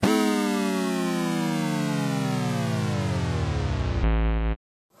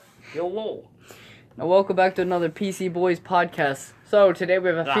Hello. And welcome back to another PC Boys podcast. So today we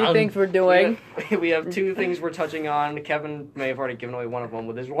have a few things we're doing. We have two things we're touching on. Kevin may have already given away one of them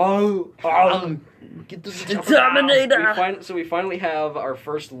with his Get the Terminator! We finally have our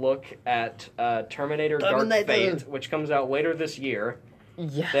first look at Terminator Dark Fate, which comes out later this year.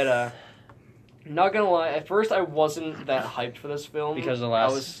 Yes. That not gonna lie, at first I wasn't that hyped for this film because the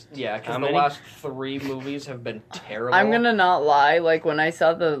last last three movies have been terrible. I'm gonna not lie, like when I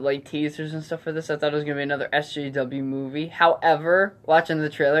saw the teasers and stuff for this, I thought it was gonna be another SJW movie. However, watching the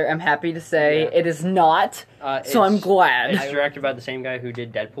trailer, I'm happy to say it is not. So I'm glad. It's directed by the same guy who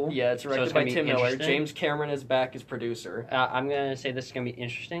did Deadpool. Yeah, it's directed by Tim Miller. James Cameron is back as producer. I'm gonna say this is gonna be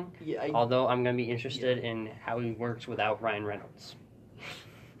interesting. Yeah, although I'm gonna be interested in how he works without Ryan Reynolds.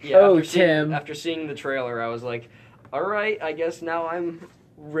 Yeah, Tim. After seeing the trailer, I was like, all right, I guess now I'm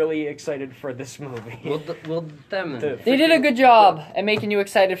really excited for this movie. They did a good job at making you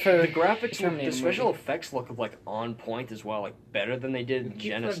excited for the graphics. The special movie. effects look like on point as well, like better than they did in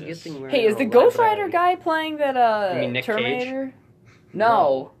Genesis. Hey, is the Ghost Rider guy playing that You mean Nick Terminator? Cage?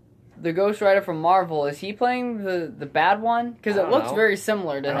 No. The Ghost Rider from Marvel, is he playing the bad one? Because it looks very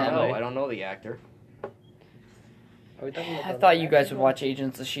similar to him. I don't know the actor. I thought you guys would watch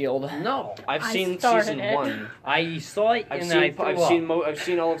Agents of S.H.I.E.L.D. No, I've seen season 1. I saw it I've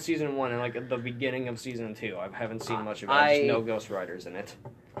seen all of season 1 and like at the beginning of season 2. I haven't seen much of it. I just know Ghost Riders in it.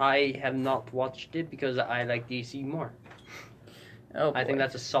 I have not watched it because I like DC more. Oh, I think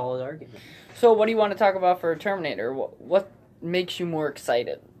that's a solid argument. So, what do you want to talk about for Terminator? What makes you more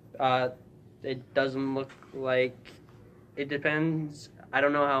excited? It doesn't look like. It depends. I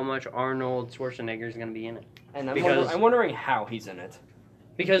don't know how much Arnold Schwarzenegger is going to be in it. And I'm wondering how he's in it.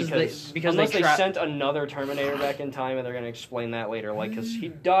 Because unless they sent another Terminator back in time, and they're going to explain that later, like, because he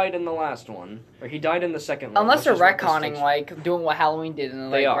died in the last one, or he died in the second one. Unless they're retconning, like doing what Halloween did,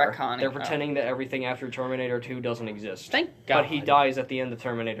 and they are retconning. They're pretending that everything after Terminator 2 doesn't exist. Thank God. But he dies at the end of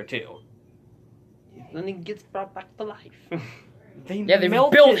Terminator 2. Then he gets brought back to life. They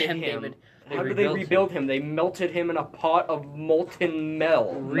rebuilt him, David. How did they rebuild him? They melted him in a pot of molten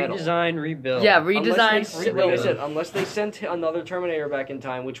metal. Redesign, rebuild. Yeah, redesign, rebuild. Like I said, unless they sent another Terminator back in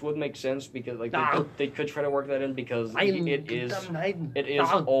time, which would make sense because like they could try to work that in because it is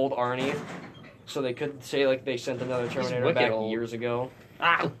old Arnie. So they could say like they sent another Terminator back years ago.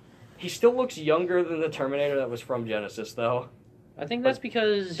 He still looks younger than the Terminator that was from Genesis, though. I think that's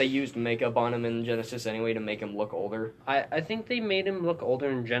because they used makeup on him in Genesis anyway to make him look older. I think they made him look older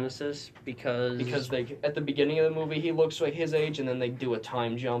in Genesis because they at the beginning of the movie he looks like his age, and then they do a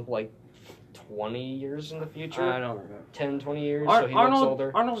time jump like 20 years in the future. I don't remember. 10, 20 years, so he looks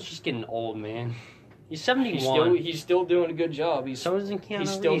older. Arnold's just getting old, man. He's 71. He's still doing a good job. He's still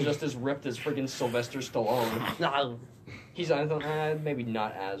Reeves. just as ripped as freaking Sylvester Stallone. No. He's maybe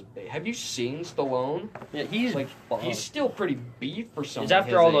not as big. Have you seen Stallone? Yeah, he's still pretty beef for someone. He's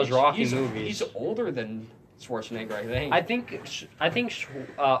after all those Rocky movies. He's older than Schwarzenegger, I think. I think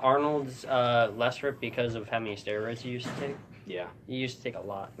Arnold's less ripped because of how many steroids he used to take. Yeah, he used to take a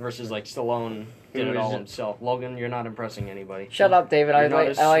lot. Versus like Stallone did it all himself. Logan, you're not impressing anybody. Shut up, David. I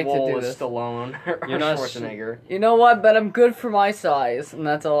like to do this. Stallone or Schwarzenegger. You know what? But I'm good for my size, and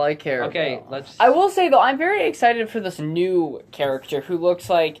that's all I care. Okay, about. I will say though, I'm very excited for this new character who looks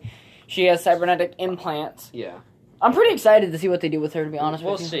like she has cybernetic implants. Yeah, I'm pretty excited to see what they do with her. To be honest,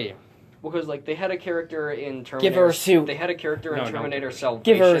 we'll see. Because like they had a character in Terminator. Give her a suit. They had a character in Terminator Salvation.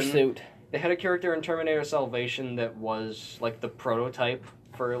 Give her a suit. They had a character in Terminator Salvation that was, like, the prototype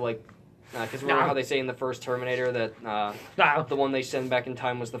for, like... Because remember how they say in the first Terminator that the one they send back in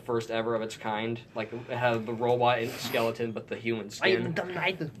time was the first ever of its kind? Like, it had the robot skeleton, but the human skin.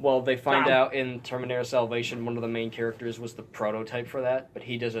 Well, they find out in Terminator Salvation one of the main characters was the prototype for that, but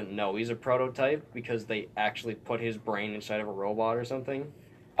he doesn't know he's a prototype because they actually put his brain inside of a robot or something.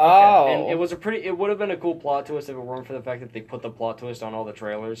 Oh. And it would have been a cool plot twist if it weren't for the fact that they put the plot twist on all the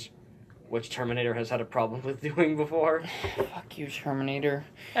trailers. Which Terminator has had a problem with doing before. Fuck you, Terminator.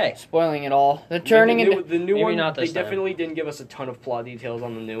 Hey. Spoiling it all. They're turning into... The new one, they definitely didn't give us a ton of plot details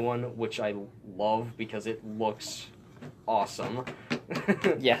on the new one, which I love because it looks awesome.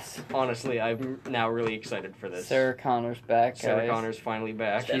 Yes. Honestly, I'm now really excited for this. Sarah Connor's back, guys. Sarah Connor's finally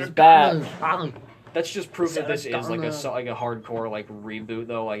back. She's back. That's just proof that this is like a hardcore like reboot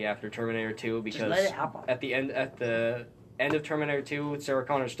though, like after Terminator 2, because at the end of Terminator 2, Sarah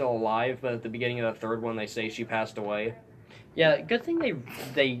Connor's still alive, but at the beginning of the third one, they say she passed away. Yeah, good thing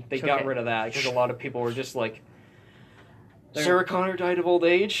they got rid of that, because a lot of people were just like, Sarah Connor died of old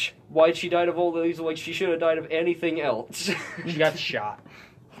age? Why'd she die of old age? Like, she should have died of anything else. She got shot.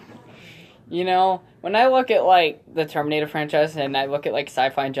 You know, when I look at, like, the Terminator franchise and I look at, like,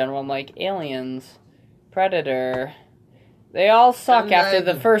 sci-fi in general, I'm like, Aliens, Predator, they all suck after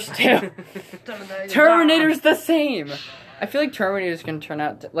the first two. Terminator's the same. I feel like Terminator's gonna turn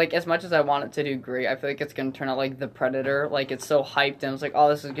out, like, as much as I want it to do great, I feel like it's gonna turn out like The Predator. Like, it's so hyped and it's like, oh,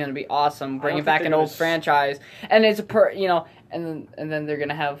 this is gonna be awesome, bringing back an old franchise. And it's and then they're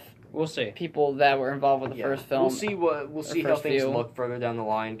gonna have... We'll see. People that were involved with the first film. We'll see how things look further down the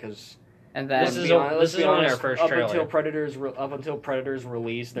line, because... And then this is only our first trailer. Up until Predator's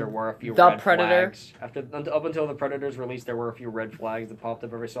release, there were a few red flags. Up until the Predator's release, there were a few red flags that popped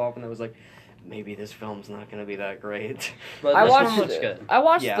up every so often. That was like, maybe this film's not going to be that great. But this one looks good. I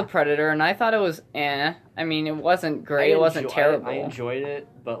watched the Predator and I thought it was eh. I mean, it wasn't great. It wasn't terrible. I enjoyed it,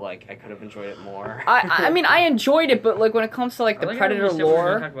 but like I could have enjoyed it more. I mean, I enjoyed it, but like when it comes to like the Predator lore,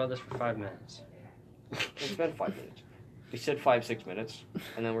 we're gonna talk about this for 5 minutes. It's been 5 minutes. We said 5-6 minutes,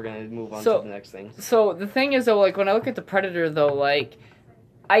 and then we're gonna move on to the next thing. So the thing is, though, like when I look at the Predator, though, like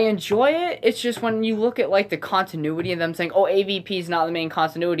I enjoy it. It's just when you look at like the continuity and them saying, "Oh, AVP is not the main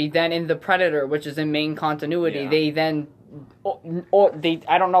continuity," then in the Predator, which is in main continuity, they then,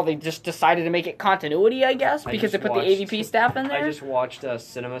 I don't know, they just decided to make it continuity, I guess, because they put the AVP staff in there. I just watched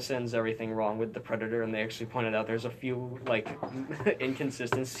CinemaSins Everything Wrong with the Predator, and they actually pointed out there's a few like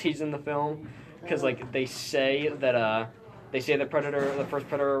inconsistencies in the film, because like they say that the first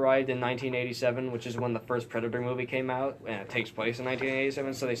Predator arrived in 1987, which is when the first Predator movie came out, and it takes place in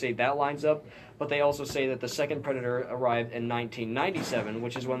 1987, so they say that lines up, but they also say that the second Predator arrived in 1997,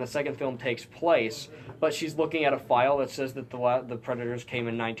 which is when the second film takes place, but she's looking at a file that says that the Predators came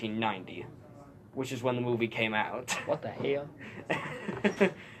in 1990, which is when the movie came out. What the hell?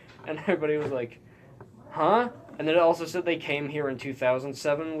 And everybody was like, huh? And then it also said they came here in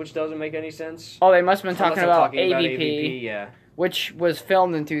 2007, which doesn't make any sense. Oh, they must have been talking about AVP, yeah. Which was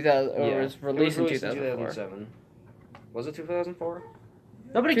filmed in 2000, or was released in 2004. 2007. Was it 2004?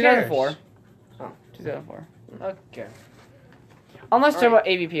 Nobody 2004. cares. Oh, 2004. Okay. Unless talking about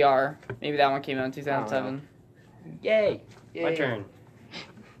AVPR. Maybe that one came out in 2007. Yay. My turn.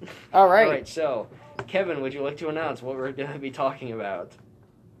 Alright. Alright, so, Kevin, would you like to announce what we're going to be talking about?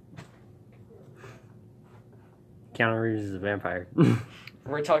 Keanu Reeves is a vampire.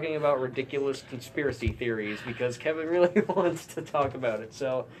 We're talking about ridiculous conspiracy theories because Kevin really wants to talk about it.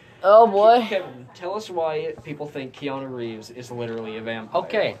 So, oh boy, Kevin, tell us why people think Keanu Reeves is literally a vampire.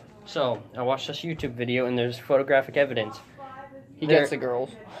 Okay, so I watched this YouTube video and there's photographic evidence. He gets the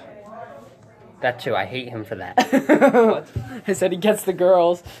girls. That too, I hate him for that. What? I said he gets the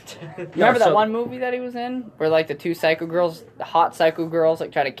girls. Remember that one movie that he was in? Where like the two psycho girls, the hot psycho girls,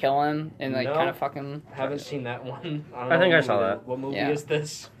 like try to kill him and like kind of fuck him? Haven't seen that one. I think I saw that. What movie is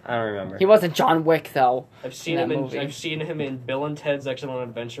this? I don't remember. He wasn't John Wick though. I've seen him in Bill and Ted's Excellent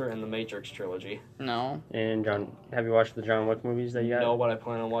Adventure and the Matrix trilogy. No. And have you watched the John Wick movies that you got? No, but I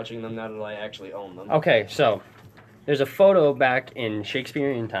plan on watching them now that I actually own them. Okay, so there's a photo back in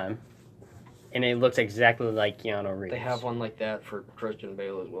Shakespearean time. And it looks exactly like Keanu Reeves. They have one like that for Christian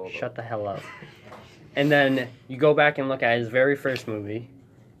Bale as well. Shut the hell up. And then you go back and look at his very first movie,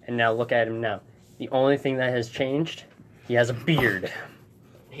 and now look at him now. The only thing that has changed, he has a beard.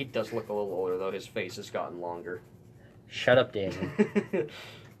 He does look a little older, though. His face has gotten longer. Shut up, David.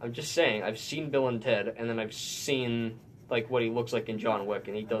 I'm just saying, I've seen Bill and Ted, and then I've seen like what he looks like in John Wick,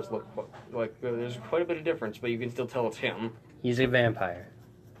 and he does look like there's quite a bit of difference, but you can still tell it's him. He's a vampire.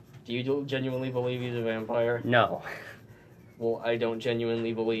 Do you genuinely believe he's a vampire? No. Well, I don't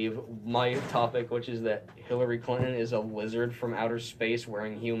genuinely believe my topic, which is that Hillary Clinton is a lizard from outer space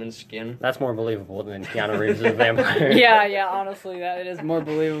wearing human skin. That's more believable than Keanu Reeves is a vampire. Yeah, honestly, that is more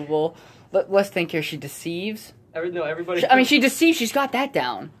believable. Let's think here. She deceives. Everybody. I mean, she deceives. She's got that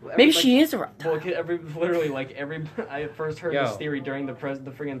down. Maybe she is a reptile. Well, I first heard this theory during the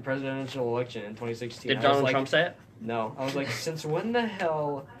friggin' presidential election in 2016. Did Donald Trump say it? No. I was like, since when the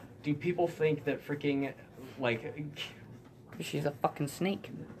hell do people think that freaking like? She's a fucking snake.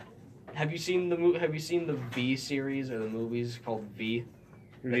 Have you seen the V series or the movies called V?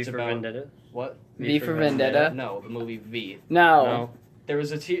 V for Vendetta. What? V for Vendetta? No, the movie V. No. There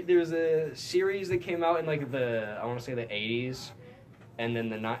was a series that came out in like I want to say the 80s, and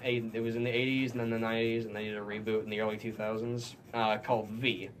then it was in the 80s and then the 90s, and they did a reboot in the early 2000s called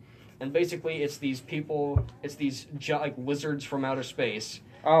V. And basically, it's these like lizards from outer space.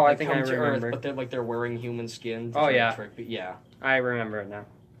 Oh, I think I remember. Earth, but they're wearing human skin. Yeah. I remember it now.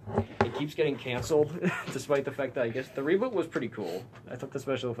 It keeps getting canceled, despite the fact that I guess the reboot was pretty cool. I thought the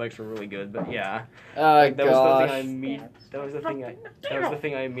special effects were really good, but yeah. That was the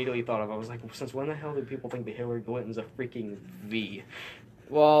thing I immediately thought of. I was like, since when the hell did people think that Hillary Clinton's a freaking V?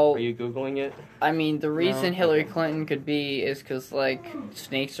 Well, Are you Googling it? I mean, the reason No. Hillary Clinton could be is because, like,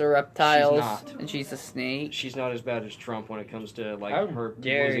 snakes are reptiles, not. and she's a snake. She's not as bad as Trump when it comes to, like, How her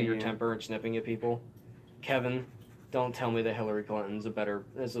dare losing her you. temper and snipping at people. Kevin, don't tell me that Hillary Clinton's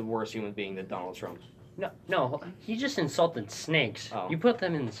is a worse human being than Donald Trump. No, he just insulted snakes. Oh. You put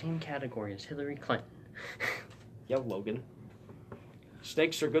them in the same category as Hillary Clinton. Yeah, Logan.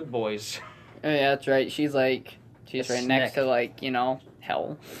 Snakes are good boys. Oh, yeah, that's right. She's right A next snake. to, like,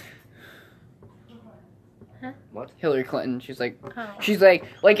 hell. What? Hillary Clinton. She's like,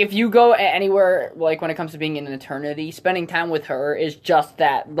 if you go anywhere, like, when it comes to being in an eternity, spending time with her is just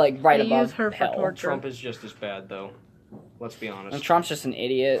that, like, right They above use her for hell. torture. Trump is just as bad, though. Let's be honest. And Trump's just an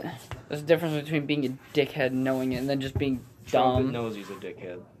idiot. There's a difference between being a dickhead and knowing it, and then just being Trump dumb. knows he's a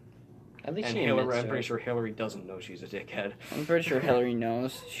dickhead. At least And she Hillary, admits I'm to pretty it. sure Hillary doesn't know she's a dickhead. I'm pretty sure Hillary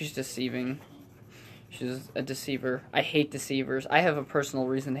knows. She's deceiving. She's a deceiver. I hate deceivers. I have a personal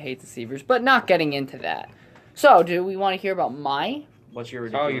reason to hate deceivers, but not getting into that. So, do we want to hear about my? What's your Oh,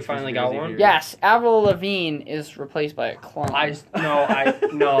 ridiculous you finally got conspiracy one? theory? Yes, Avril Lavigne is replaced by a clone.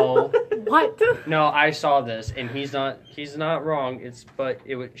 No, I saw this, and he's not wrong.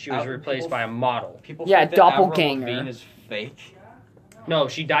 She was replaced by a model. People Yeah, think that Avril doppelganger. Lavigne is fake. No,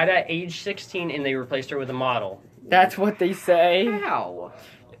 she died at age 16, and they replaced her with a model. That's what they say. How?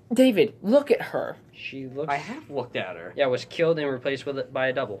 David, look at her. She looks. I have looked at her. Yeah, was killed and replaced by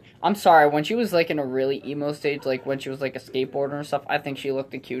a double. I'm sorry, when she was like in a really emo stage, like when she was like a skateboarder and stuff, I think she looked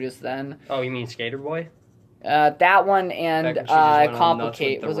the cutest then. Oh, you mean Skater Boy? That one and Back when she just went on nuts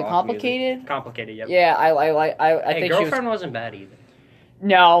Complicate. with the Was it rock Complicated? Complicated. Yep. Yeah, I Hey, think she was. Girlfriend wasn't bad either.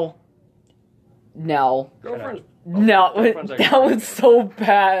 No. Girlfriend's. No, Girlfriend's that actually was so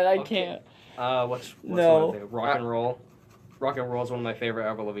bad. I Okay. can't. What's No. one of my favorite? Rock and Roll. Rock and Roll is one of my favorite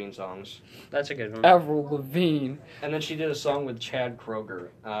Avril Lavigne songs. That's a good one. Avril Lavigne. And then she did a song with Chad Kroger,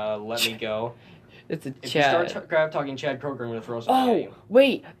 Let Me Go. It's a If chat. you start talking Chad Kroger, I'm going to throw something at Oh, you.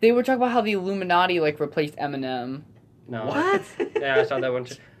 wait. They were talking about how the Illuminati like replaced Eminem. No. What? Yeah, I saw that one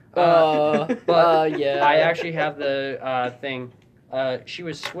too. Yeah. I actually have the thing. She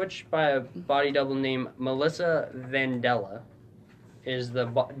was switched by a body double named Melissa Vandella. Is the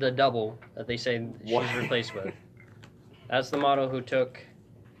double that they say What? she's replaced with. That's the model who took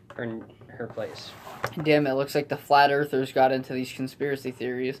her place. Damn, it looks like the flat earthers got into these conspiracy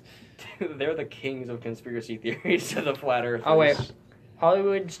theories. They're the kings of conspiracy theories to the flat earthers. Oh, wait.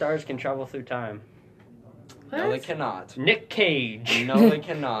 Hollywood stars can travel through time. No, they cannot. Nick Cage. No, they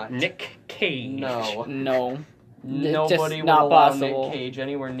cannot. Nick Cage. No. No. Nobody would not allow possible. Nick Cage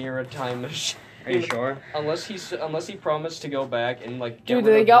anywhere near a time machine. Are you sure? Unless he promised to go back and like. Dude, get rid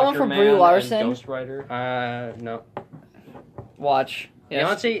they of got one Wicker for Man Brie and Larson? Ghost Rider. No. Watch. Yes.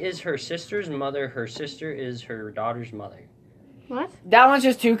 Beyonce is her sister's mother. Her sister is her daughter's mother. What? That one's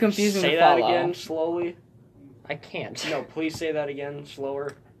just too confusing Say to that follow. again slowly. I can't. No, please say that again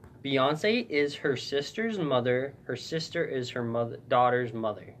slower. Beyonce is her sister's mother. Her sister is her daughter's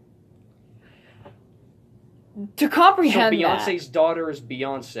mother. To So comprehend Beyonce's daughter is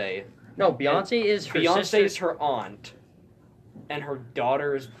Beyonce. No, Beyonce is her Beyonce sister. is her aunt, and her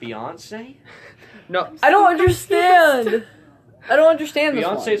daughter is Beyonce. No, that. I don't understand. I don't understand this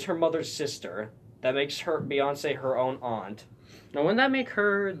Beyonce one. is her mother's sister. That makes her Beyonce her own aunt. no. Wouldn't that make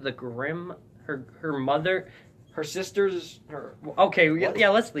her her mother? Her sister's her Okay, What? yeah.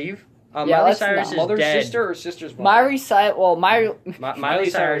 Let's leave. Yeah, Miley let's Cyrus not. is mother's dead. sister or sister's mother. Miley Cyrus. Well, Miley Miley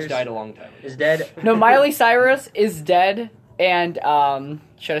Cyrus Cyrus died a long time ago. is dead. no, Miley Cyrus is dead, and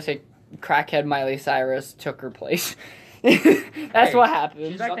should I say, crackhead Miley Cyrus took her place. That's Hey, what happened.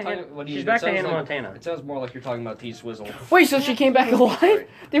 She's back not to talking- Hannah, what do you- she's it back to sounds Hannah like- Montana. It sounds more like you're talking about T Swizzle. Wait, so she came back alive?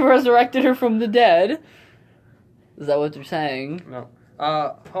 They resurrected her from the dead? Is that what they're saying?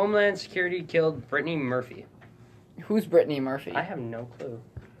 Homeland Security killed Brittany Murphy. Who's Brittany Murphy? I have no clue.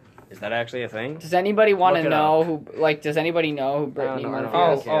 Is that actually a thing? Does anybody want Look to it know up. who? Like, does anybody know who Brittany I don't Murphy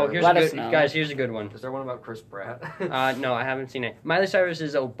know. is? Here's Let a us good know. guys. Here's a good one. Is there one about Chris Pratt? No, I haven't seen it. Miley Cyrus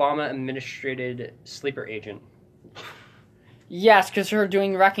is Obama administrated sleeper agent. Yes, because her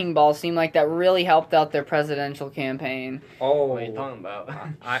doing Wrecking Ball seemed like that really helped out their presidential campaign. Oh, What are you talking about?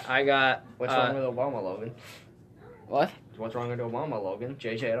 I got. What's wrong with Obama, Logan? What? What's wrong with Obama, Logan?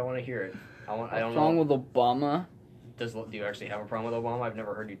 JJ, I don't want to hear it. I don't What's wrong know. with Obama? Do you actually have a problem with Obama? I've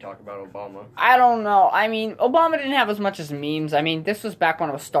never heard you talk about Obama. I don't know. I mean, Obama didn't have as much as memes. I mean, this was back when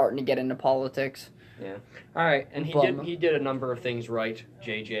I was starting to get into politics. All right, And Obama. he did a number of things right,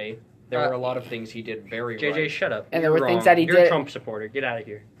 JJ. There were a lot of things he did very JJ, right. shut up. And You're there were things wrong. that he You're did- a Trump supporter. Get out of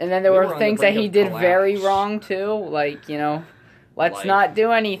here. And then there We were were on the things that brink he of did very collapse. wrong too, like let's not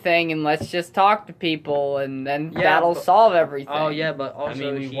do anything and let's just talk to people and then that'll solve everything. Oh yeah, but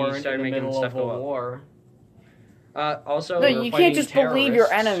also we he weren't started in the making middle stuff of a go up. war. Also, No, you can't just believe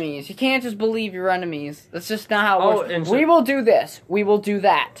your enemies. You can't just believe your enemies. That's just not how it works. We will do this. We will do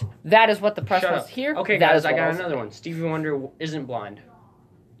that. That is what the press wants to hear. Okay, guys, I got another one. Stevie Wonder isn't blind.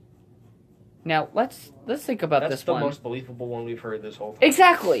 Now, let's think about this one. That's the most believable one we've heard this whole time.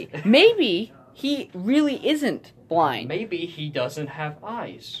 Exactly. Maybe he really isn't blind. Maybe he doesn't have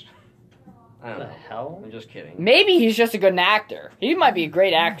eyes. I don't know. The hell? I'm just kidding. Maybe he's just a good actor. He might be a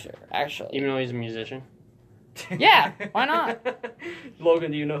great actor, actually. Even though he's a musician? Yeah, why not?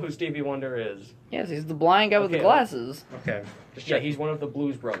 Logan, do you know who Stevie Wonder is? Yes, he's the blind guy with the glasses. Okay. Yeah, he's one of the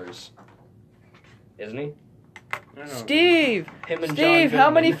Blues Brothers. Isn't he? Steve! Him and Steve, how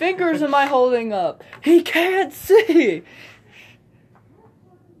many fingers am I holding up? He can't see!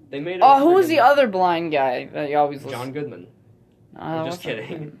 They made who was the other blind guy that you always listen? John Goodman. I'm just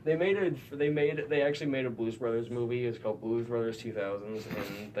kidding. They actually made a Blues Brothers movie. It's called Blues Brothers 2000s,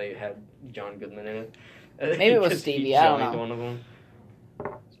 and they had John Goodman in it. Maybe it was Stevie, I don't know. One of them.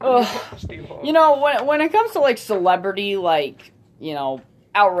 You know, when it comes to, like, celebrity, like, you know,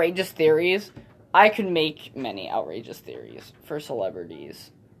 outrageous theories, I could make many outrageous theories for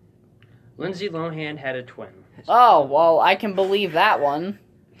celebrities. Lindsay Lohan had a twin. Oh, well, I can believe that one.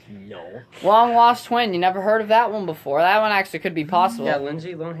 No. Long lost twin. You never heard of that one before. That one actually could be possible. Yeah,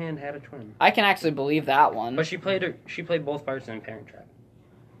 Lindsay Lohan had a twin. I can actually believe that one. But she played both parts in Parent Trap.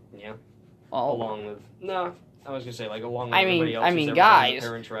 Yeah. Oh. Along with I was gonna say everybody else. I mean, guys.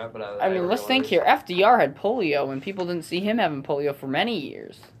 Parent Trap, but let's think here. FDR had polio, and people didn't see him having polio for many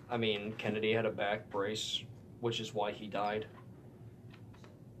years. I mean, Kennedy had a back brace, which is why he died.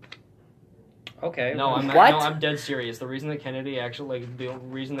 Okay. No, I'm dead serious. The reason that Kennedy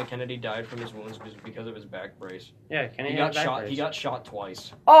died from his wounds was because of his back brace. Yeah, Kennedy got shot. He got shot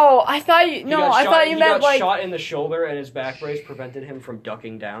twice. Oh, I thought you meant like he got shot in the shoulder, and his back brace prevented him from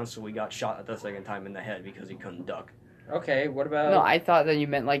ducking down, so he got shot at the second time in the head because he couldn't duck. Okay, what about... No, I thought that you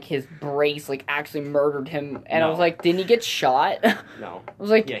meant, like, his brace, like, actually murdered him. And I was like, didn't he get shot? No. I was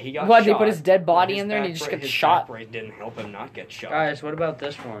like, yeah, he got what, shot. They put his dead body in there and he just got shot? His back brace didn't help him not get shot. Guys, what about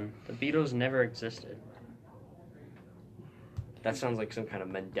this one? The Beatles never existed. That sounds like some kind of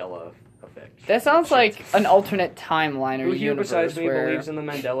Mandela effect. That sounds like an alternate timeline or Who here universe besides me where... believes in the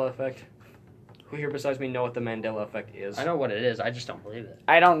Mandela effect? Who here besides me know what the Mandela effect is? I know what it is, I just don't believe it.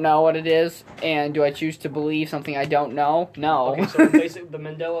 I don't know what it is, and do I choose to believe something I don't know? No. Okay, so basically the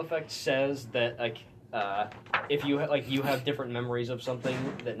Mandela effect says that, like, if you you have different memories of something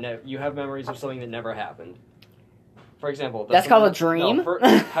that you have memories of something that never happened. For example, that's called a dream.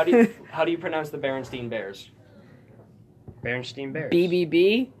 No, how do you pronounce the Berenstain Bears? Berenstain Bears.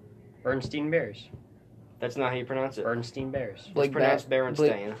 BBB. Bernstein Bears. That's not how you pronounce it. Bernstein Bears. It's pronounced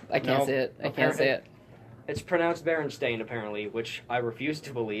Berenstain. I can't say it. I can't say it. It's pronounced Berenstain, apparently, which I refuse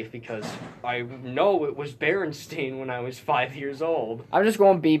to believe because I know it was Berenstain when I was 5 years old. I'm just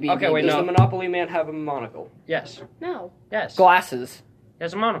going BBB. Okay, wait, does the Monopoly Man have a monocle? Yes. No. Yes. Glasses. He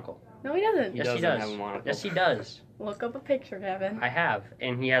has a monocle. No, he doesn't. Yes, he does. Have a monocle. Yes, he does. Look up a picture, Kevin. I have,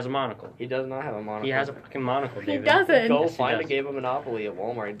 and he has a monocle. He does not have a monocle. He has a fucking monocle, David. He doesn't. Go Yes, find a game of Monopoly at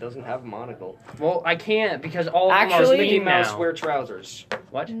Walmart. He doesn't have a monocle. Well, I can't because all of them Actually, are Mickey Mickey Mouse wear trousers.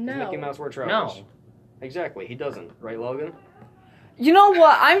 What? No. Mickey Mouse wear trousers. No. Exactly, he doesn't. Right, Logan? You know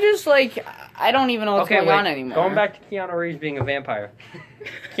what? I'm just like, I don't even know what's going on anymore. Going back to Keanu Reeves being a vampire.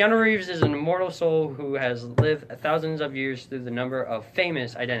 Keanu Reeves is an immortal soul who has lived thousands of years through the number of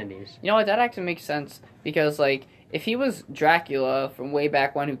famous identities. You know what? That actually makes sense because, like, if he was Dracula from way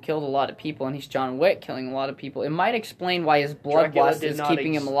back when who killed a lot of people and he's John Wick killing a lot of people, it might explain why his bloodlust is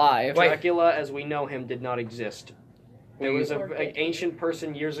keeping him alive. Dracula, as we know him, did not exist. There was an ancient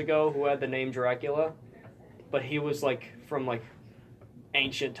person years ago who had the name Dracula, but he was, like, from, like,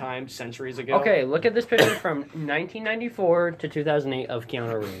 ancient times, centuries ago. Okay, look at this picture from 1994 to 2008 of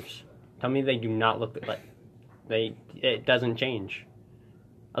Keanu Reeves. Tell me they do not look like... It doesn't change.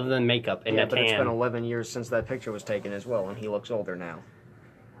 Other than makeup and a tan. But it's been 11 years since that picture was taken as well, and he looks older now.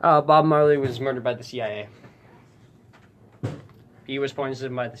 Bob Marley was murdered by the CIA. He was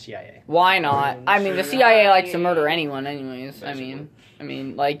poisoned by the CIA. Why not? I mean, the CIA likes to murder anyone anyways. Basically. I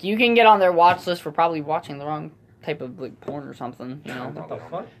mean, like, you can get on their watch list for probably watching the wrong type of, like, porn or something, you know? What the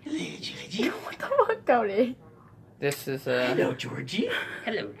fuck? What the fuck, Cody? This is, Hello, Georgie.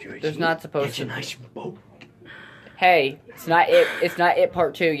 Hello, Georgie. there's not supposed to... nice boat. Hey, it's not it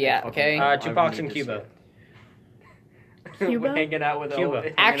part 2 yet, okay? Tupac in Cuba. Cuba? Hanging out with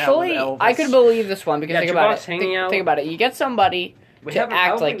Cuba. Actually, I could believe this one because think about it. Think about it. You get somebody We to haven't- how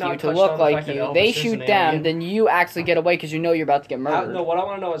act have we like not you, to touched look on the like fact that you. Elvis They is shoot an them, alien? then you actually get away because you know you're about to get murdered. No, what I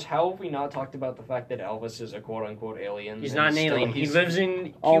want to know is how have we not talked about the fact that Elvis is a quote-unquote alien? He's and not an still- alien. He he's- lives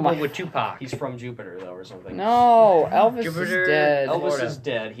in Oh Cuba my- with Tupac. He's from Jupiter, though, or something. No, Elvis Jupiter- is dead. Elvis Florida. is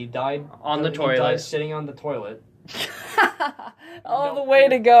dead. He died On the He toilet. died sitting on the toilet. Oh, No, the way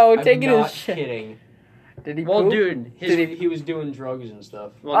to go, I'm taking not his shit. kidding. Did he Well, poop? dude, his, He was doing drugs and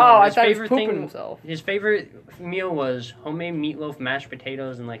stuff. well, Oh, no, I his thought he was favorite pooping thing, himself. His favorite meal was homemade meatloaf, mashed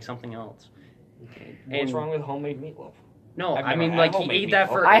potatoes, and like something else. What's And- wrong with homemade meatloaf? No, I've I never mean had like he homemade ate that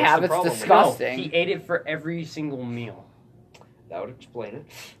meatloaf. for. I What's have, the it's problem with it? disgusting. No, he ate it for every single meal. That would explain it.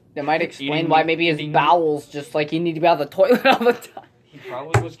 That might explain Eating why meat- maybe his eating meat. bowels just like he need to be out of the toilet all the time. He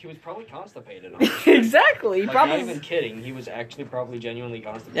was probably constipated. Honestly. Exactly. He Like, probably. not even kidding. He was actually probably genuinely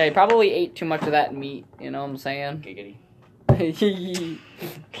constipated. Yeah, he probably ate too much of that meat. You know what I'm saying? Giggity.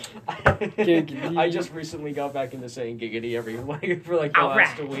 Giggity. I just recently got back into saying giggity for like the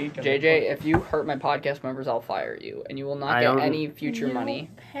last week. JJ, if you hurt my podcast members, I'll fire you, and you will not I get don't- any future You money.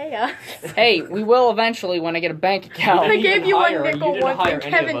 Pay us. Hey, we will eventually when I get a bank I account. didn't gave even you one hire- nickel you didn't once hire and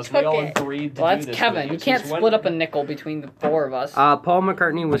any of Kevin us. We took all it. agreed to Well, do that's this Kevin. with You can't Since when- split up a nickel between the four of us. Paul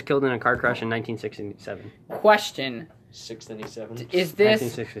McCartney was killed in a car crash in 1967. Question: 697. Is this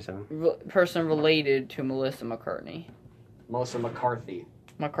 1967. person related to Melissa McCartney? Melissa McCarthy.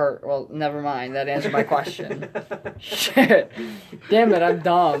 Well, never mind. That answered my question. Shit. Damn it, I'm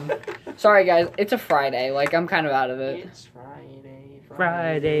dumb. Sorry, guys. It's a Friday. Like, I'm kind of out of it. It's Friday.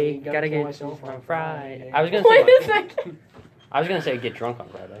 Friday, gotta kill get myself on Friday. Friday. I was gonna Wait a say. second. I was gonna say get drunk on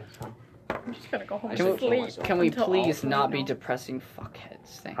Friday. I'm just gonna go home I and should Can kill we, sleep. myself. can we Until please all not be three. depressing fuckheads?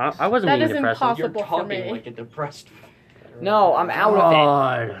 Thanks. I wasn't That being is depressed. impossible. You're for talking me. like a depressed. No, I'm out of it.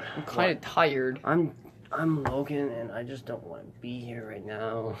 God. I'm kind of tired. I'm Logan, and I just don't want to be here right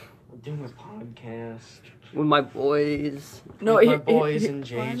now I'm doing a podcast. with my boys. No, With my here- boys here- and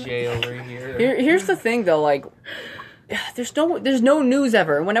JJ over here. Here's the thing, though. Like, there's no news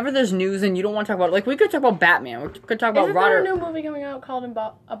ever. And whenever there's news and you don't want to talk about it, like, we could talk about Batman. We could talk about Isn't there a Rodder. new movie coming out called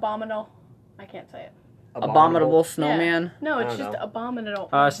Abominable? I can't say it. Abominable Snowman. No, I it's don't just know.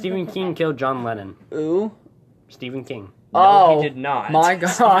 Abominable. Stephen King killed John Lennon. Ooh. Stephen King. No, Oh, he did not. my God.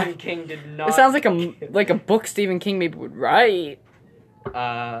 Stephen King did not. It sounds like a book Stephen King maybe would write.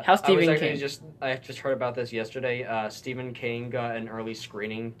 How Stephen King? I just heard about this yesterday. Stephen King got an early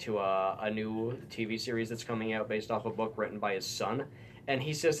screening to a new TV series that's coming out based off a book written by his son, and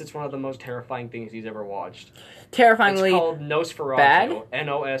he says it's one of the most terrifying things he's ever watched. Terrifyingly. It's called Nosferatu. bad?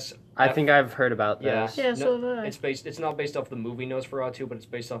 NOS. I think I've heard about Yeah. this. Yeah, so did I. It's not based off the movie Nosferatu, but it's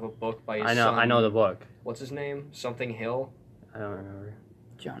based off a book by his I son. know the book. What's his name? Something Hill. I don't remember.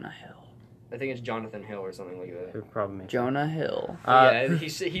 Jonah Hill. I think it's Jonathan Hill or something like that. It probably makes Jonah Hill. Yeah,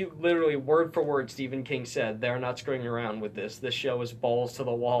 he literally word for word Stephen King said they're not screwing around with this. This show is balls to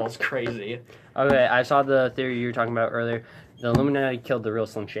the walls crazy. Okay, I saw the theory you were talking about earlier. The Illuminati killed the real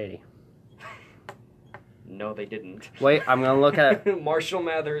Slim Shady. No, they didn't. Wait, I'm gonna look at. Marshall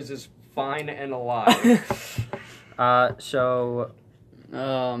Mathers is fine and alive. So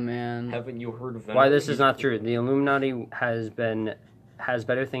Oh man. Haven't you heard of why this is not true? The Illuminati has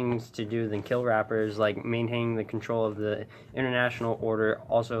better things to do than kill rappers, like maintaining the control of the international order.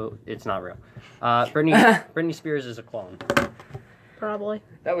 Also, it's not real. Britney Spears is a clone. Probably.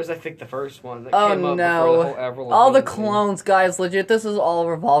 That was, I think, the first one that Oh came up before the no. whole Avril All the Lavigne thing. clones, guys, legit, this is all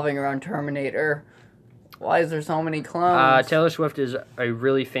revolving around Terminator. Why is there so many clones? Taylor Swift is a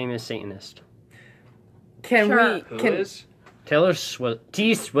really famous Satanist. Can Sure. we Who can is Taylor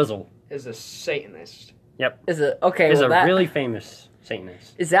Swizzle is a Satanist. is it okay, is well, a that, really famous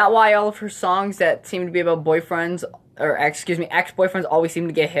Satanist. is that why all of her songs that seem to be about boyfriends or ex-boyfriends always seem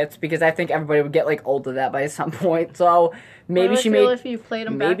to get hits? Because I think everybody would get like old to that by some point. So maybe she made If you played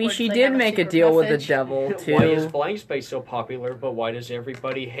them maybe backwards, she they did have a make a secret deal with the message. devil Why is too. Blank Space so popular, but why does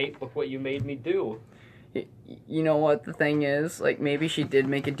everybody hate Look What You Made Me Do? You know what the thing is? Like maybe she did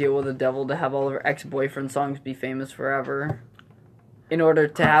make a deal with the devil to have all of her ex-boyfriend songs be famous forever. In order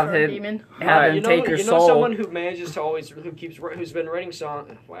to have For a him demon. have him take her soul. someone who manages to always who's been writing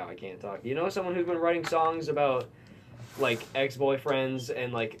songs. Wow, I can't talk. You know someone who's been writing songs about like ex-boyfriends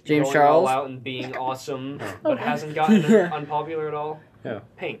and like James going Charles? all out and being awesome, but Okay. hasn't gotten Yeah. unpopular at all. Yeah.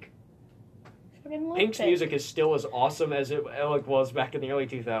 Pink. Fucking love Pink's Pink. music is still as awesome as it was back in the early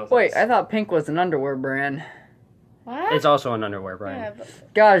 2000s. Wait, I thought Pink was an underwear brand. What? It's also an underwear brand. Yeah,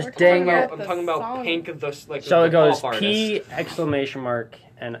 but Gosh We're dang talking it. about I'm the talking about song. Pink, like So the it goes pop artist. P exclamation mark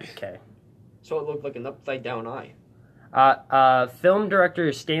and K. So it looked like an upside down eye. Film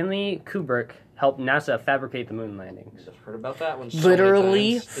director Stanley Kubrick helped NASA fabricate the moon landings. I've heard about that one.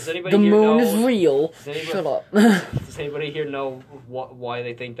 Literally, Does anybody the here moon know, is real. Shut up. Does anybody here know why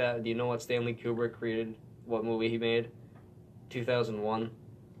they think that? Do you know what Stanley Kubrick created? What movie he made? 2001.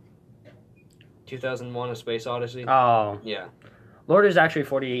 2001: A Space Odyssey. Oh. Yeah. Lord is actually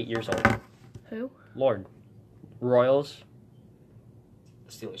 48 years old. Who? Lord. Royals.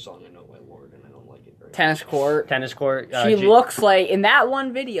 That's the only song I know by Lord, and I don't like it very much. Tennis court. Tennis court. She looks like, in that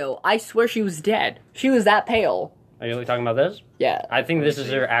one video, I swear she was dead. She was that pale. Are you talking about this? Yeah. I think this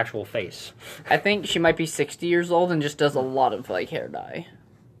is her actual face. I think she might be 60 years old and just does a lot of, like, hair dye.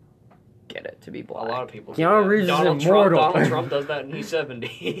 Get it, to be black. A lot of people. Keanu Reeves is immortal. Donald Trump does that, and he's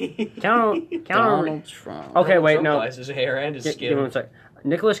 70. Donald Trump. Okay, wait, Trump no. dyes his hair and his Give skin. me one sec.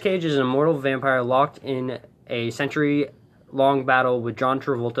 Nicolas Cage is an immortal vampire locked in a century-long battle with John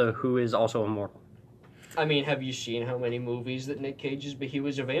Travolta, who is also immortal. I mean, have you seen how many movies that Nick Cage is? But he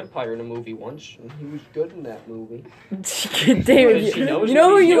was a vampire in a movie once, and he was good in that movie. David, He knows you know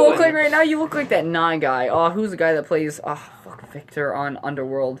what who he's you look doing. like right now? You look like that Nye guy. Oh, who's the guy that plays, Victor on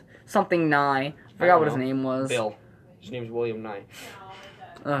Underworld? Something Nye. I forgot what his name was. Bill. His name's William Nye.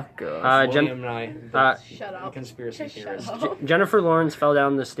 Oh, God. William Nye. The Shut up. conspiracy Just theorist. shut up. Jennifer Lawrence fell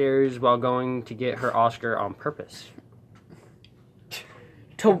down the stairs while going to get her Oscar on purpose.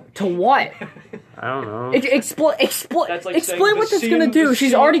 To what? I don't know. That's like Explain saying what the that's gonna scene- do. the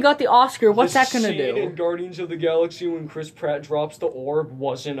She's scene- already got the Oscar. What's that gonna The scene in do? Guardians of the Galaxy when Chris Pratt drops the orb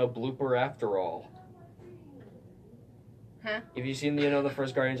wasn't a blooper after all. Huh? Have you seen the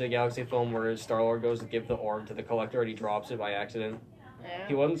first Guardians of the Galaxy film where Star-Lord goes to give the orb to the Collector and he drops it by accident?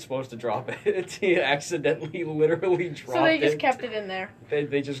 He Yeah. wasn't supposed to drop it. He accidentally, literally dropped it. So they just kept it in there.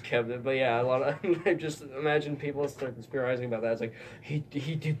 They just kept it, but yeah, a lot of I just imagine people start conspiring about that. It's like he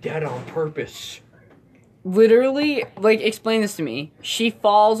did that on purpose. Literally, like, explain this to me. She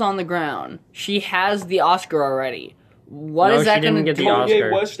falls on the ground. She has the Oscar already. What No, is that she didn't gonna get do? the Oscar.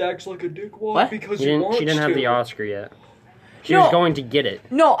 Kanye West acts like a dickwad What? because She he wants didn't have to. the Oscar yet. She No. was going to get it.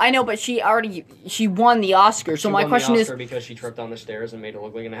 No, I know, but she won the Oscar. So She my won question the is, Oscar because she tripped on the stairs and made it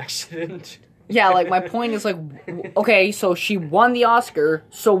look like an accident. yeah, like, my point is, like, okay, so she won the Oscar,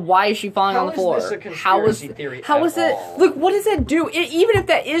 so why is she falling How on the is floor? this a conspiracy theory how at is it? all? Look, what does it do? Even if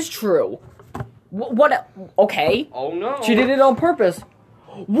that is true, what? Okay, Oh no! she did it on purpose.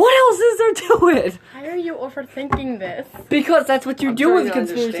 What else is there to it? Why are you overthinking this? Because that's what you I'm do trying with to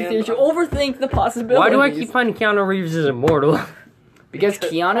conspiracy understand- theories. You overthink the possibilities. Why do I keep finding Keanu Reeves is immortal? Because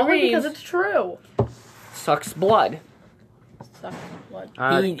Keanu Only because Reeves it's true. sucks blood. Sucks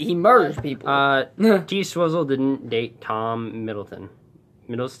blood. He murders people. T. Swizzle didn't date Tom Middleton.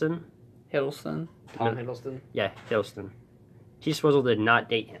 Middleston? Hiddleston. Tom Hiddleston. Yeah, Hiddleston. T. Swizzle did not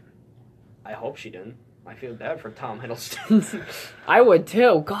date him. I hope she didn't. I feel bad for Tom Hiddleston. I would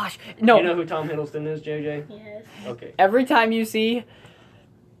too. Gosh, no. You know who Tom Hiddleston is, JJ? Yes. Okay. Every time you see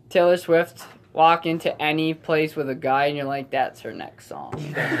Taylor Swift walk into any place with a guy and you're like, that's her next song.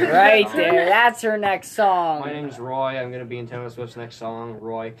 Right there, that's her next song. My name's Roy. I'm gonna be in Taylor Swift's next song,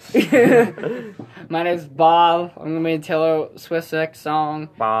 Roy. My name's Bob. I'm gonna be in Taylor Swift's next song.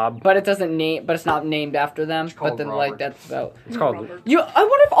 Bob. But it's not named after them. It's called But then Robert. like that's about It's called... Robert. you. I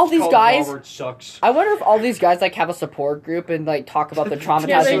wonder if all these Called guys. Robert sucks. I wonder if all these guys like have a support group and like talk about their Yeah,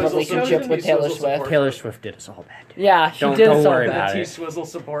 traumatizing they- relationship with Taylor Swizzle Swift. support. Taylor Swift did us all bad. Yeah, she Don't did so worry bad. about The it. T-Swizzle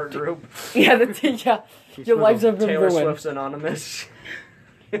support group. Yeah, your lives have been Taylor ruined. Swift's Anonymous.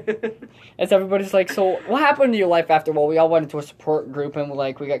 As everybody's like, so what happened to your life after? Well, we all went into a support group and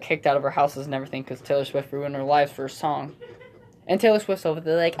we got kicked out of our houses and everything because Taylor Swift ruined our lives for a song. And Taylor Swift's over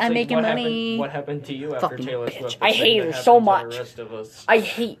there like, It's I'm like, making what money. Happened, what happened to you after Fucking Taylor bitch. Swift? I The hate thing her that so happened to much. The rest of us. I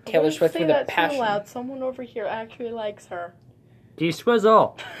hate Taylor Don't Swift say with a that passion. too loud. Someone over here actually likes her. T.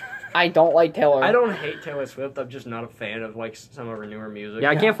 Swizzle. I don't like Taylor. I don't hate Taylor Swift. I'm just not a fan of like some of her newer music. Yeah,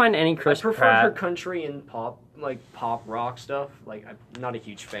 I can't find any Chris I prefer Pratt. her country and pop rock stuff. Like, I'm not a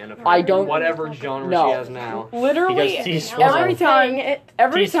huge fan of her. I don't- Whatever genre No. she has now. Literally, Because T. every Swizzle. time,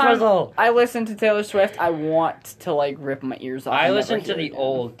 every T. time Swizzle. I listen to Taylor Swift, I want to like rip my ears off. I and listen never to hear the it again.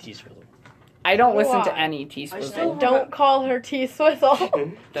 old T. Swizzle. I don't listen to Why? any T I Swizzle. still- Don't call her T Swizzle.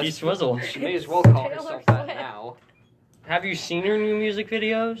 T. Swizzle. She may as well call Taylor herself that Swift. now. Have you seen her new music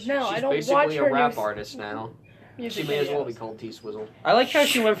videos? No, She's I don't basically watch a her rap new artist now. music She may as well videos. be called T-Swizzle. I like how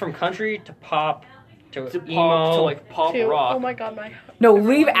she went from country to pop to To emo. pop, to like pop To- rock. Oh my god, my. No,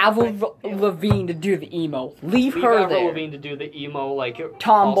 leave Everyone Avril knows my Lavigne to do the emo. Leave Leave her Avril there. Lavigne to do the emo, like,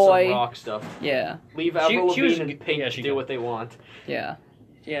 Tomboy. awesome rock stuff. Yeah, Leave She- Avril she was Lavigne and g- Pink yeah, to she do could. what they want. yeah.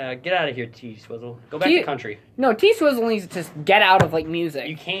 Yeah, get out of here, T. Swizzle. Go back T- to country. No, T Swizzle needs to just get out of like music.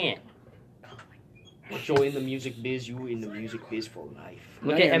 You can't. Joy in the music biz, you in the music biz for life.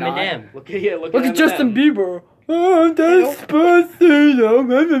 Look No, at you're not. Eminem. Look at Look at Justin Eminem. Bieber. Oh,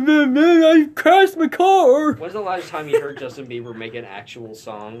 I crashed my car. When's the last time you heard Justin Bieber make an actual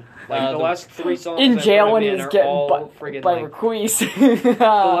song? Like the the- last 3 songs In I've jail heard when him he in was are getting all friggin' by like, Requise. the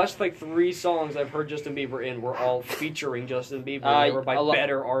last 3 songs I've heard Justin Bieber in were all featuring Justin Bieber. They were by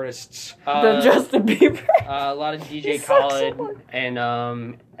better artists. The Justin Bieber. A lot of DJ He sucks so Khaled much.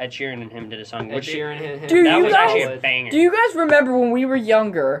 and Ed Sheeran and him did a song. Ed Which Sheeran, him, Dude, that you was guys- actually a banger. Do you guys remember when we were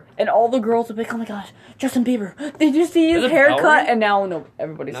younger and all the girls would be like, oh my gosh, Justin Bieber, did you see his Was it haircut? Bellry? And now no,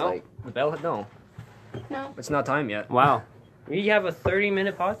 everybody's No, like, the bell. No, No. it's not time yet, Wow. We have a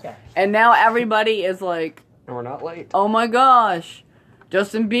 30-minute podcast. and now everybody is like, and we're not late. oh my gosh,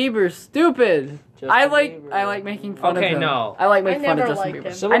 Justin Bieber's stupid. I Bieber. like making fun Okay, of him. no. I like making I fun of never Justin liked Bieber.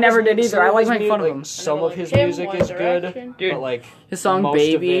 him. Some I of never his- did either. some I of like his making fun of like, him. Some I of like his him, music One is good, Direction. Dude. but like His song most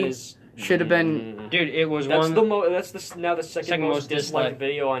Baby of it is, should have been. Dude, it was That's one. That's now the second Second most most disliked disliked.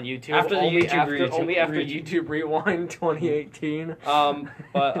 video on YouTube. After the only YouTube after, Rewind. only after YouTube Rewind 2018.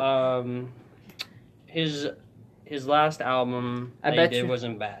 But his last album I that bet he did you-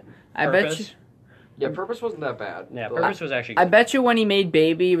 wasn't bad. I bet Purpose? you. Yeah, Purpose wasn't that bad. Yeah, but- Purpose was actually I good. bet you when he made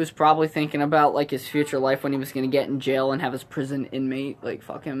Baby, he was probably thinking about like his future life when he was gonna get in jail and have his prison inmate like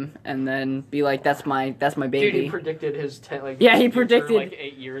fuck him, and then be like, "That's my Dude, baby." he predicted his Yeah, he future, predicted- like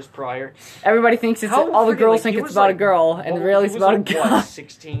 8 years prior. Everybody thinks it's How all the friggin', girls like, think he it's was, about a like, girl, and Well, really he it's was, about a like, guy. what,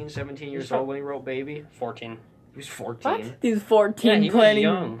 16, 17 years old when he wrote Baby. 14. He was 14. What? He's 14 Yeah, he was planning.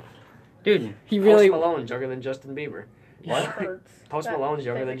 young. Dude, He really. Post Malone's younger than Justin Bieber. what? Hurts. Post That Malone's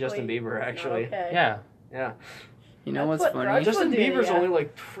younger than Justin technically- Bieber, actually. Okay. Yeah. Yeah. You know That's what's what funny? drugs Justin would do, Bieber's yeah. only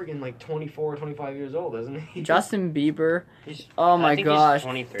like friggin' like 24 or 25 years old, isn't he? Justin Bieber. He's, Oh I my think he's gosh,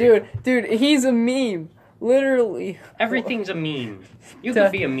 23. dude, he's a meme. Literally. Everything's a meme. You De-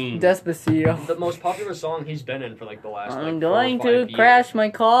 could be a meme. Despacito. The most popular song he's been in for like the last I'm like 4 or going 5 to years. crash my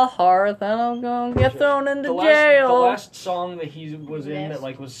car, then I'm gonna get thrown into The jail. last song that he was in Yes. that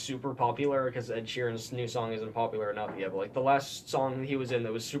like was super popular, because Ed Sheeran's new song isn't popular enough yet, but like the last song he was in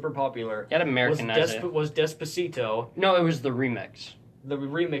that was super popular You gotta Americanize it. was Despacito. No, it was the remix. The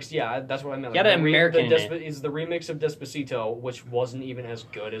remix, yeah, that's what I meant. You gotta the re- American the it. is the remix of Despacito, which wasn't even as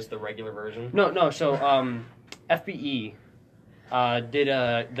good as the regular version. No, so, FBE did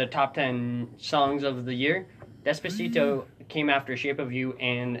the top 10 songs of the year. Despacito came after Shape of You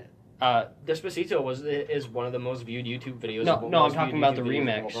and... Despacito is one of the most viewed YouTube videos. No, I'm most talking viewed about the YouTube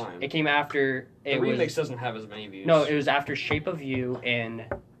videos of all remix. time. It came after... The It remix was, doesn't have as many views. no, it was after Shape of You and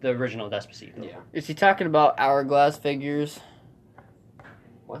the original Despacito. Yeah. Is he talking about hourglass figures?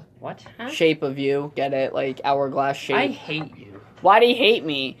 What? Huh? Shape of You, get it? Like hourglass shape. I hate you. Why do you hate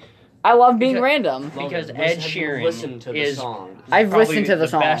me? I love being Because- random. Because Logan, Ed have you Sheeran listened to the is- song. I've Probably listened to the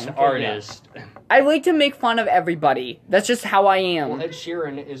song. best Okay, artist. I like to make fun of everybody. That's just how I Well, am. Ed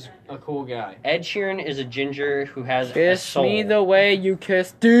Sheeran is a cool guy. Ed Sheeran is a ginger who has a Kiss soul. me the way you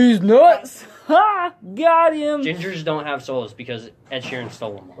kiss these nuts. Ha! Got him. Gingers don't have souls because Ed Sheeran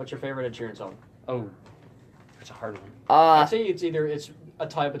stole them. What's your favorite Ed Sheeran song? Oh, it's a hard one. I'd say it's a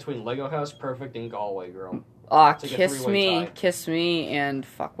tie between Lego House Perfect and Galway Girl. It's like a Kiss three-way me, tie. kiss me, and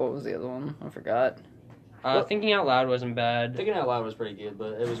fuck. What was the other one? I forgot. Thinking Out Loud wasn't bad. Thinking Out Loud was pretty good,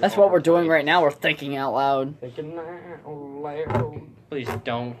 but it was. That's what we're doing right now. We're thinking out loud. Thinking Out Loud. Please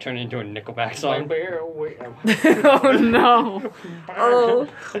don't turn it into a Nickelback song. Oh no! Oh,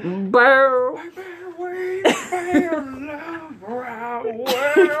 bow.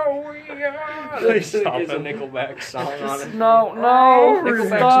 Please stop It's a it. Nickelback song on it. No, Nickelback's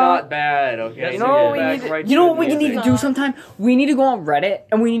stop. not bad, okay? You know what we Nickelback need? writes You know good what we need music. to do sometime? We need to go on Reddit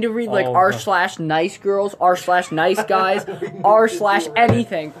and we need to read like Oh, r God. slash nice girls, r slash nice guys, r slash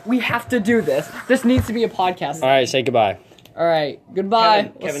anything. We have to do this. This needs to be a podcast. All right, say goodbye. All right, goodbye.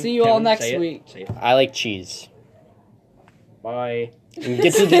 Kevin, we'll Kevin, see you all Kevin, next say it. week. Say it. I like cheese. Bye.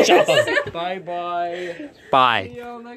 Get to the chopper. Bye bye. Bye.